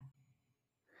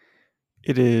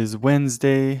It is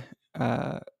Wednesday,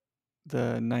 the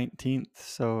 19th,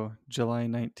 so July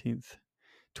 19th,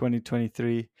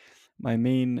 2023. My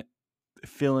main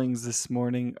feelings this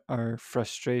morning are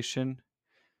frustration.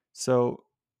 So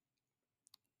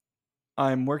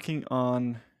I'm working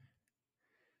on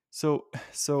so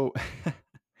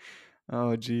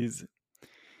oh geez.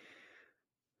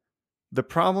 The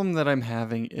problem that I'm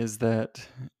having is that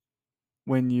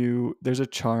there's a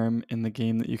charm in the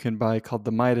game that you can buy called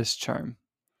the Midas charm.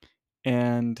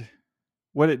 And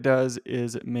what it does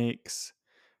is it makes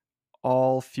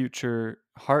all future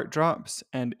heart drops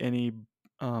and any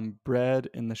bread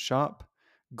in the shop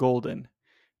golden.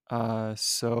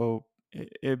 So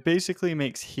it basically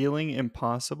makes healing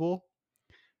impossible,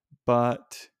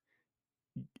 but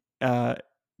uh,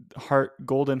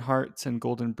 golden hearts and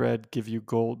golden bread give you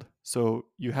gold. So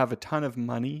you have a ton of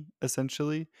money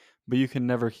essentially, but you can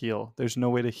never heal. There's no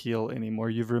way to heal anymore.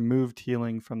 You've removed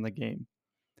healing from the game.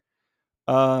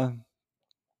 Uh,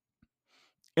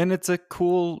 and it's a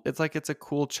cool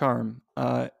charm.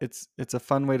 It's a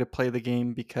fun way to play the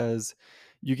game because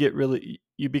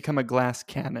you become a glass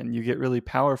cannon. You get really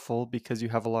powerful because you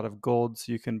have a lot of gold,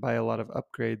 so you can buy a lot of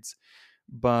upgrades,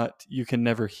 but you can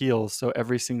never heal, so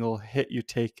every single hit you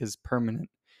take is permanent.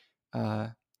 uh,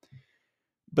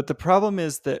 but the problem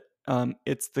is that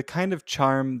it's the kind of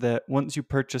charm that once you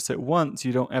purchase it once,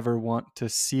 you don't ever want to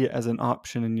see it as an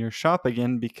option in your shop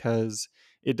again because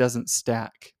it doesn't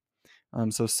stack.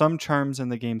 So some charms in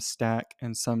the game stack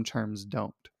and some charms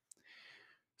don't.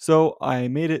 So I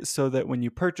made it so that when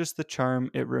you purchase the charm,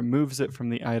 it removes it from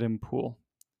the item pool.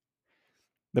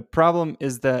 The problem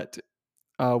is that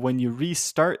when you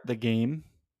restart the game,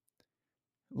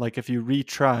 like if you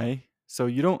retry, so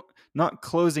you don't, not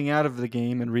closing out of the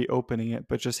game and reopening it,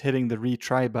 but just hitting the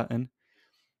retry button,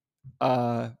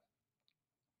 uh,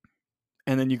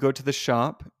 and then you go to the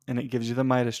shop and it gives you the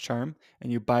Midas charm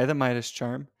and you buy the Midas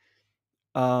charm.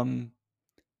 Um,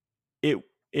 it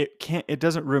it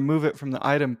doesn't remove it from the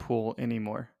item pool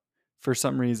anymore for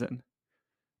some reason.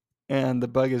 And the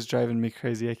bug is driving me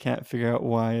crazy. I can't figure out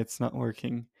why it's not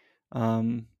working.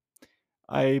 Um,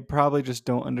 I probably just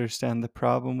don't understand the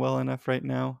problem well enough right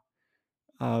now.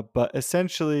 But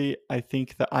essentially, I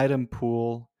think the item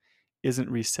pool isn't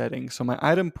resetting. So my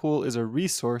item pool is a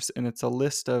resource, and it's a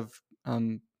list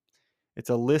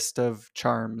of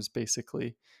charms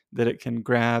basically that it can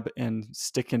grab and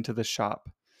stick into the shop.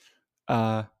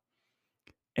 Uh,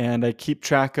 and I keep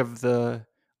track of the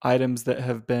items that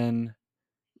have been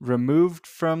removed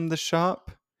from the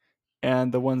shop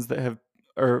and the ones that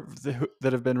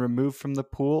that have been removed from the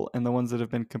pool and the ones that have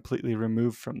been completely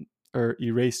removed from or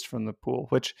erased from the pool,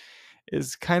 which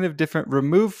is kind of different.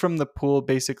 Removed from the pool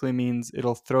basically means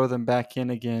it'll throw them back in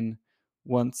again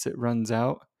once it runs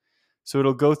out. So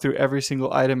it'll go through every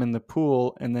single item in the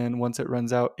pool, and then once it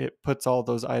runs out, it puts all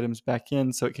those items back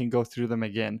in so it can go through them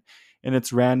again. And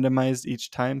it's randomized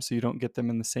each time, so you don't get them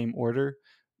in the same order.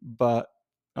 But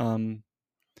um,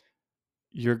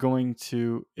 you're going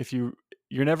to, if you're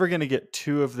never going to get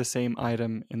two of the same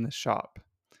item in the shop.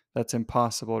 That's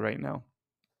impossible right now.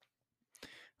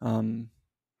 Um,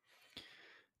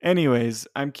 Anyways,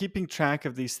 I'm keeping track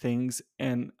of these things,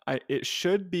 and it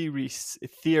should be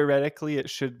theoretically it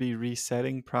should be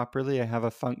resetting properly. I have a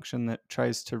function that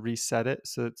tries to reset it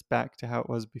so it's back to how it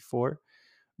was before,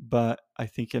 but I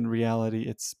think in reality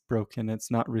it's broken.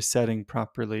 It's not resetting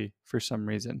properly for some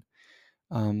reason.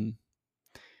 Um,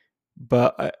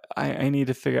 but I need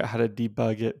to figure out how to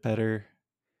debug it better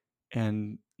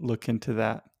and look into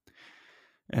that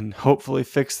and hopefully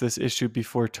fix this issue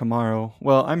before tomorrow.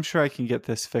 Well, I'm sure I can get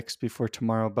this fixed before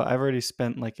tomorrow, but I've already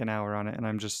spent like an hour on it and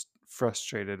I'm just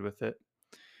frustrated with it.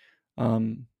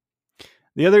 Um,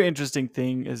 the other interesting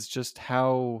thing is just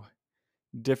how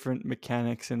different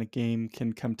mechanics in a game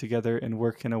can come together and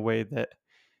work in a way that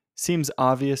seems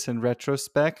obvious in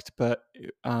retrospect, but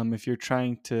if you're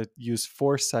trying to use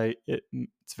foresight,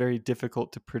 it's very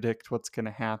difficult to predict what's going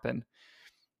to happen.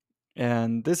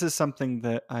 And this is something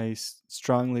that I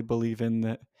strongly believe in,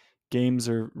 that games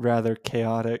are rather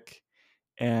chaotic,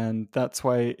 and that's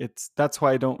why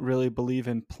I don't really believe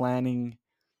in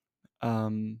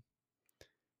um,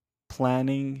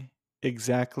 planning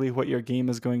exactly what your game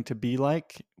is going to be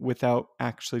like without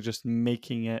actually just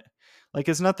making it. Like,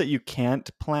 it's not that you can't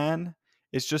plan,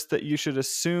 it's just that you should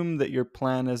assume that your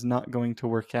plan is not going to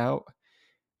work out,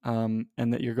 and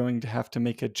that you're going to have to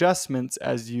make adjustments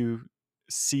as you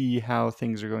see how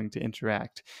things are going to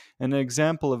interact. And an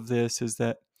example of this is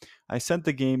that I sent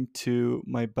the game to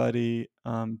my buddy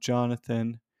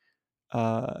Jonathan.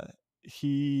 Uh,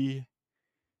 he,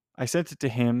 I sent it to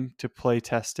him to play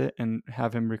test it and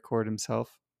have him record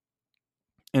himself.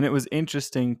 And it was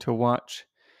interesting to watch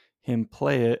him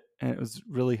play it, and it was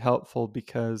really helpful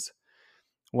because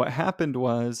what happened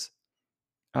was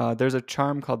there's a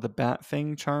charm called the Bat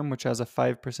Fang charm, which has a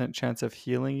 5% chance of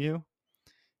healing you,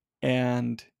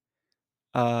 and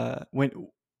when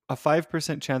a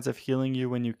 5% chance of healing you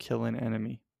when you kill an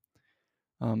enemy.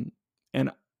 Um,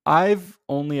 and I've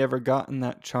only ever gotten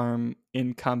that charm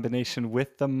in combination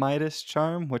with the Midas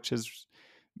charm, which is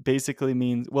basically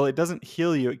means, well, it doesn't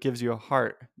heal you, it gives you a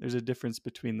heart. There's a difference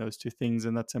between those two things,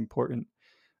 and that's important.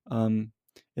 Um,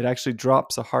 it actually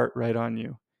drops a heart right on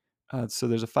you. So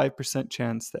there's a 5%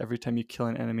 chance that every time you kill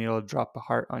an enemy, it'll drop a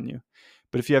heart on you.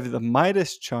 But if you have the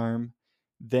Midas charm,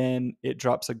 then it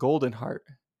drops a golden heart.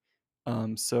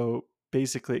 So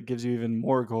basically, it gives you even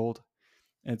more gold.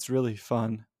 And it's really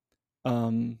fun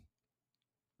to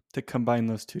combine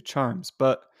those two charms.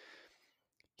 But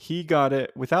he got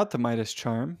it without the Midas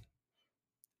charm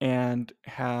and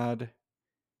had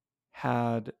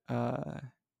the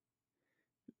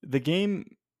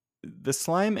game. The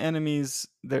slime enemies,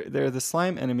 they're the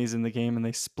slime enemies in the game, and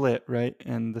they split, right?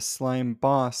 And the slime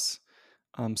boss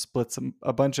splits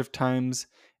a bunch of times,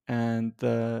 and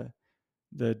the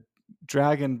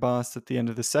dragon boss at the end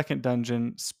of the second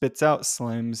dungeon spits out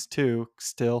slimes too.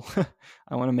 Still,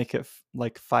 I want to make it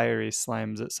like fiery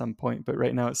slimes at some point, but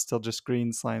right now it's still just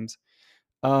green slimes.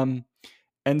 Um,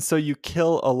 and so you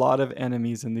kill a lot of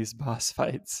enemies in these boss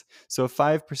fights. So a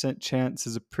 5% chance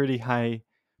is a pretty high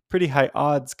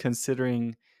odds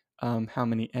considering how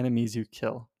many enemies you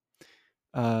kill.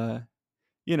 Uh,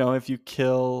 if you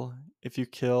kill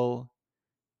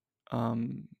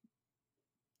um,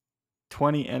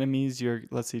 20 enemies,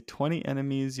 let's see, 20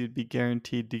 enemies, you'd be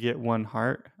guaranteed to get one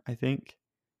heart, I think.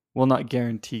 Well, not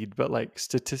guaranteed, but like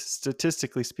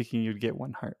statistically speaking, you'd get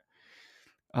one heart.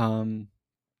 Um,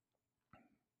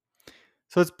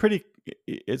 so it's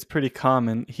pretty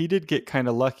common. He did get kind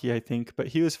of lucky, I think, but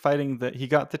he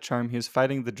got the charm. He was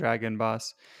fighting the dragon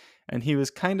boss, and he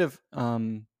was kind of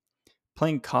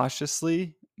playing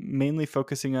cautiously, mainly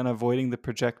focusing on avoiding the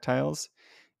projectiles.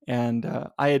 And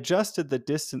I adjusted the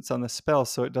distance on the spell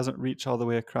so it doesn't reach all the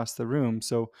way across the room.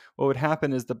 So what would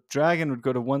happen is the dragon would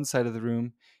go to one side of the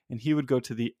room, and he would go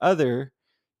to the other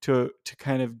to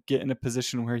kind of get in a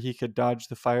position where he could dodge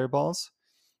the fireballs.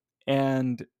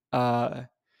 And uh,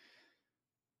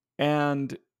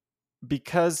 and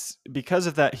because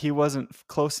of that, he wasn't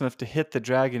close enough to hit the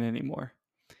dragon anymore.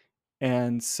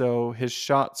 And so his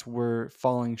shots were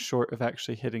falling short of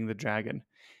actually hitting the dragon.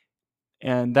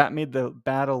 And that made the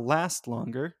battle last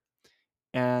longer.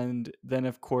 And then,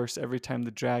 of course, every time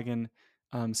the dragon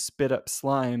spit up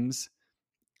slimes,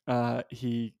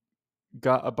 he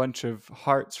got a bunch of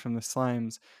hearts from the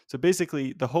slimes. So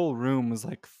basically, the whole room was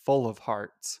like full of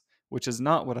hearts, which is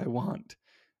not what I want.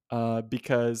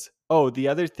 Because, the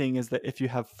other thing is that if you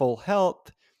have full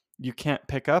health, you can't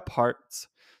pick up hearts.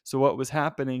 So what was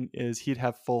happening is he'd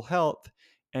have full health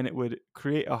and it would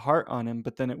create a heart on him,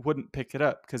 but then it wouldn't pick it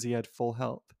up because he had full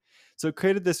health. So it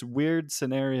created this weird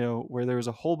scenario where there was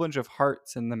a whole bunch of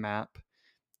hearts in the map,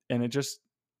 and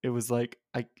it was like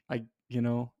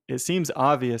it seems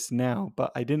obvious now,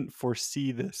 but I didn't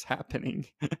foresee this happening.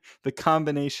 The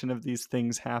combination of these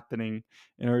things happening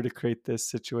in order to create this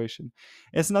situation.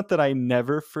 It's not that I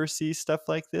never foresee stuff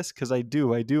like this, because I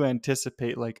do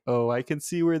anticipate, like, oh, I can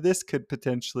see where this could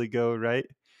potentially go, right?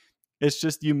 It's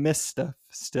just you miss stuff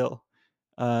still.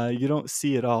 You don't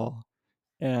see it all,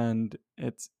 and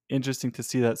it's interesting to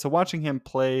see that. So watching him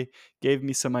play gave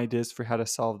me some ideas for how to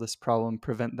solve this problem,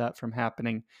 prevent that from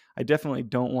happening. I definitely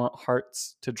don't want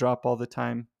hearts to drop all the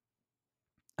time.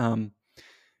 Um,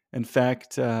 in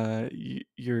fact,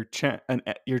 your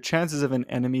chances of an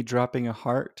enemy dropping a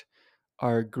heart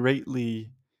are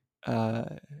greatly uh,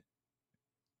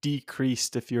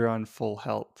 decreased if you're on full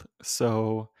health.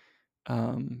 So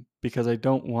because I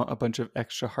don't want a bunch of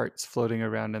extra hearts floating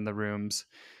around in the rooms.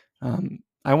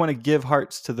 I want to give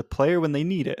hearts to the player when they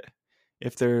need it.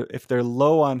 If they're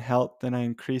low on health, then I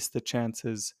increase the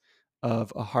chances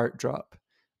of a heart drop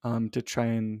to try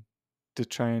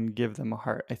and give them a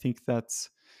heart. I think that's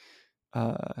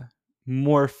uh,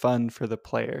 more fun for the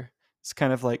player. It's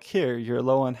kind of like, here, you're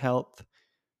low on health.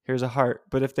 Here's a heart.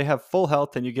 But if they have full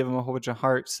health and you give them a whole bunch of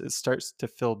hearts, it starts to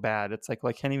feel bad. It's like, well,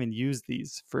 I can't even use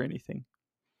these for anything.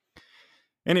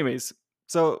 Anyways,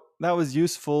 so that was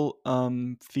useful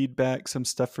feedback, some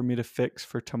stuff for me to fix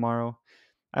for tomorrow.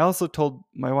 I also told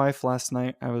my wife last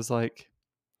night, I was like,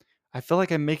 I feel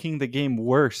like I'm making the game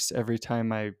worse every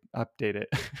time I update it.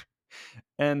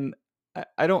 And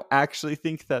I don't actually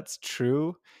think that's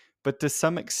true, but to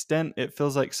some extent, it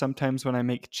feels like sometimes when I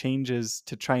make changes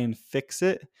to try and fix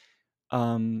it,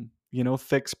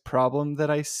 fixed problem that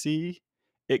I see,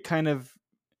 it kind of,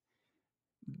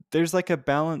 there's like a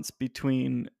balance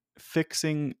between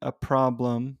fixing a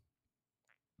problem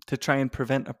to try and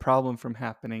prevent a problem from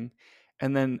happening,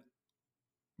 and then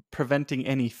preventing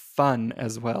any fun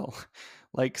as well.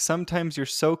 Like sometimes you're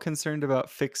so concerned about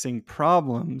fixing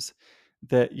problems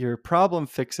that your problem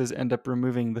fixes end up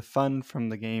removing the fun from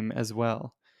the game as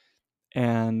well.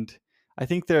 And I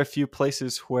think there are a few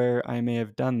places where I may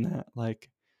have done that. Like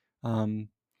um,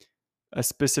 a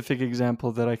specific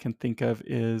example that I can think of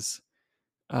is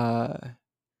uh,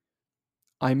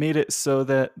 I made it so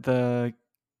that the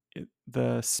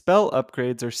spell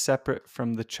upgrades are separate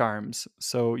from the charms.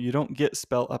 So you don't get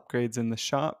spell upgrades in the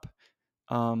shop,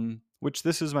 which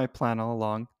this is my plan all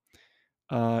along.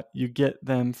 You get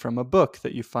them from a book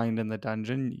that you find in the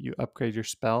dungeon. You upgrade your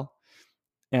spell.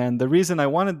 And the reason I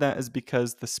wanted that is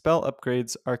because the spell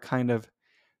upgrades are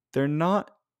they're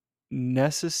not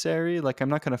necessary. Like, I'm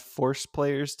not going to force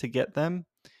players to get them.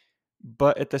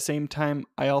 But at the same time,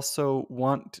 I also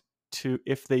want to,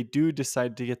 if they do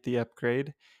decide to get the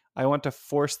upgrade, I want to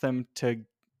force them to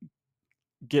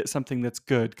get something that's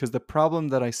good. Because the problem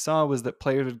that I saw was that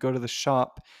players would go to the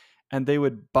shop and they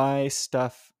would buy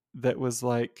stuff that was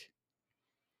like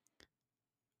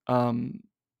um,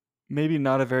 maybe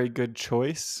not a very good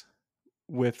choice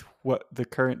with what the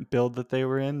current build that they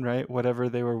were in, right? Whatever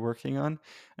they were working on.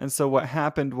 And so what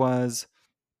happened was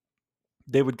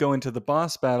they would go into the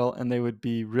boss battle and they would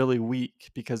be really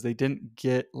weak because they didn't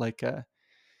get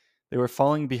they were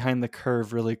falling behind the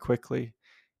curve really quickly.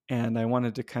 And I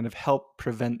wanted to kind of help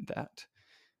prevent that.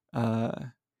 Uh,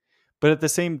 but at the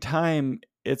same time,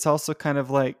 it's also kind of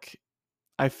like,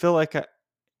 I feel like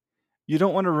you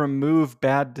don't want to remove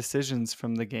bad decisions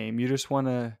from the game. You just want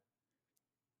to,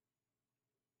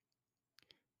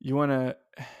 you want to,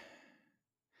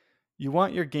 you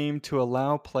want your game to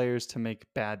allow players to make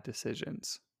bad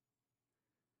decisions,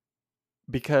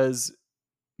 because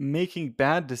making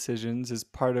bad decisions is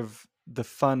part of the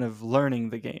fun of learning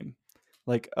the game.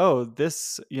 Like, oh,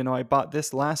 this, I bought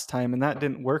this last time and that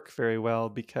didn't work very well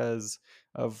because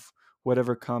of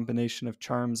whatever combination of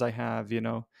charms I have.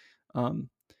 Um,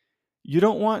 you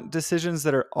don't want decisions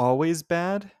that are always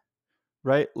bad,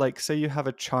 right? Like, say you have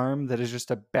a charm that is just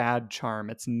a bad charm.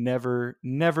 It's never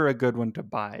a good one to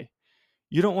buy.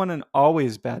 You don't want an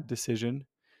always bad decision,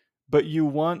 but you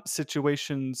want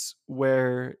situations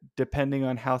where, depending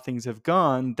on how things have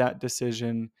gone, that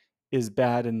decision is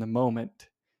bad in the moment,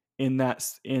 in that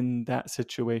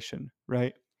situation,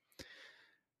 right?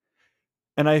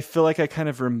 And I feel like I kind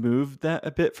of removed that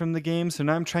a bit from the game, so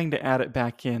now I'm trying to add it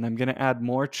back in. I'm going to add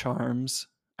more charms.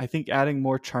 I think adding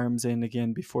more charms in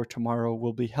again before tomorrow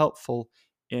will be helpful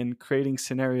in creating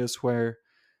scenarios where,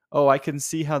 oh, I can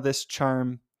see how this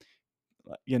charm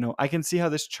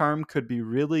could be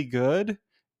really good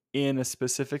in a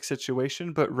specific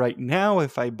situation, but right now,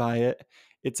 if I buy it,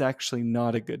 it's actually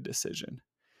not a good decision.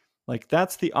 Like,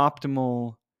 that's the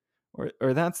optimal,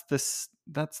 or that's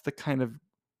the kind of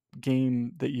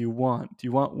game that you want.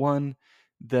 You want one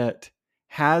that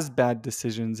has bad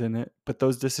decisions in it, but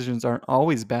those decisions aren't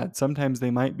always bad. Sometimes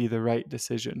they might be the right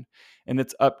decision. And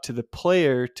it's up to the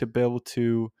player to be able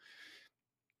to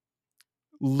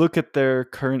look at their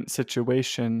current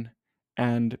situation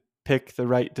and pick the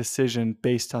right decision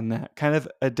based on that kind of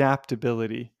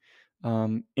adaptability,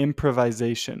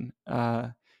 improvisation.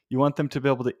 You want them to be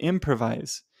able to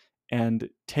improvise and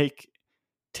take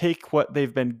what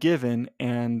they've been given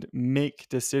and make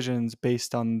decisions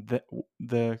based on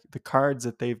the cards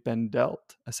that they've been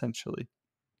dealt, essentially.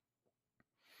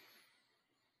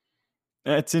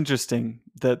 It's interesting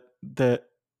that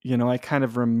I kind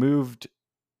of removed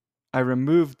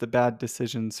the bad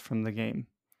decisions from the game.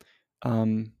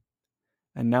 And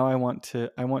now I want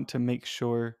to make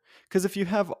sure, because if you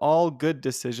have all good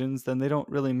decisions, then they don't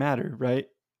really matter, right?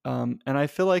 And I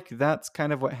feel like that's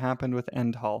kind of what happened with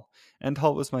End Hall. End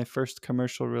Hall was my first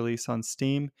commercial release on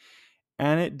Steam,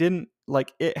 and it didn't,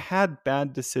 like, it had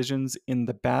bad decisions in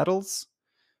the battles,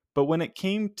 but when it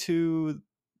came to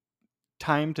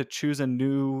time to choose a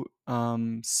new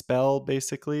spell,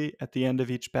 basically at the end of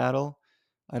each battle,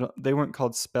 they weren't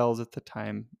called spells at the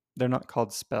time. They're not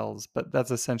called spells, but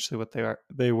that's essentially what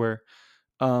they were.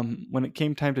 When it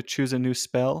came time to choose a new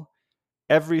spell,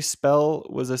 every spell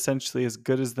was essentially as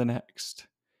good as the next.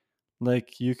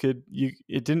 Like, it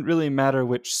didn't really matter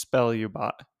which spell you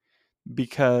bought,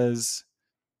 because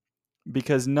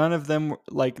none of them,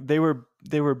 like, they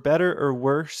were better or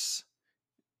worse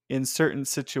in certain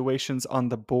situations on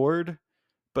the board,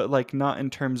 but like not in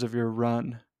terms of your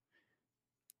run.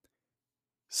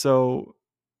 So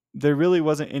there really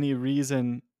wasn't any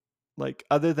reason, Like,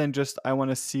 other than just, I want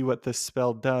to see what this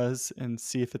spell does and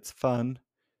see if it's fun,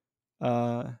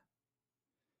 uh,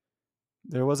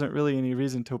 there wasn't really any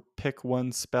reason to pick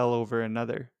one spell over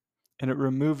another. And it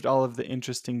removed all of the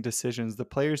interesting decisions. The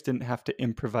players didn't have to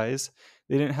improvise.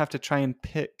 They didn't have to try and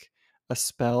pick a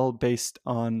spell based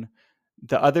on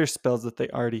the other spells that they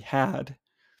already had,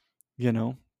 you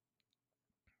know?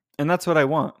 And that's what I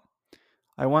want.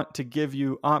 I want to give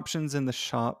you options in the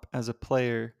shop as a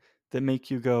player that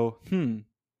make you go,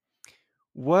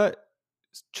 what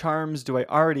charms do I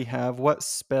already have? What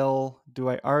spell do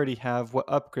I already have? What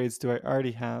upgrades do I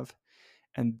already have?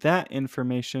 And that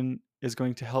information is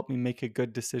going to help me make a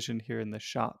good decision here in the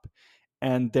shop.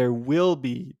 And there will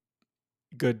be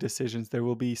good decisions. There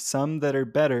will be some that are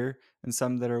better and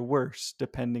some that are worse,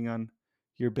 depending on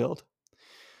your build.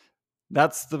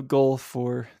 That's the goal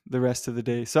for the rest of the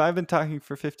day. So I've been talking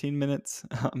for 15 minutes.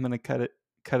 I'm going to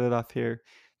cut it off here.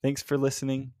 Thanks for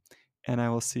listening, and I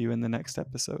will see you in the next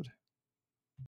episode.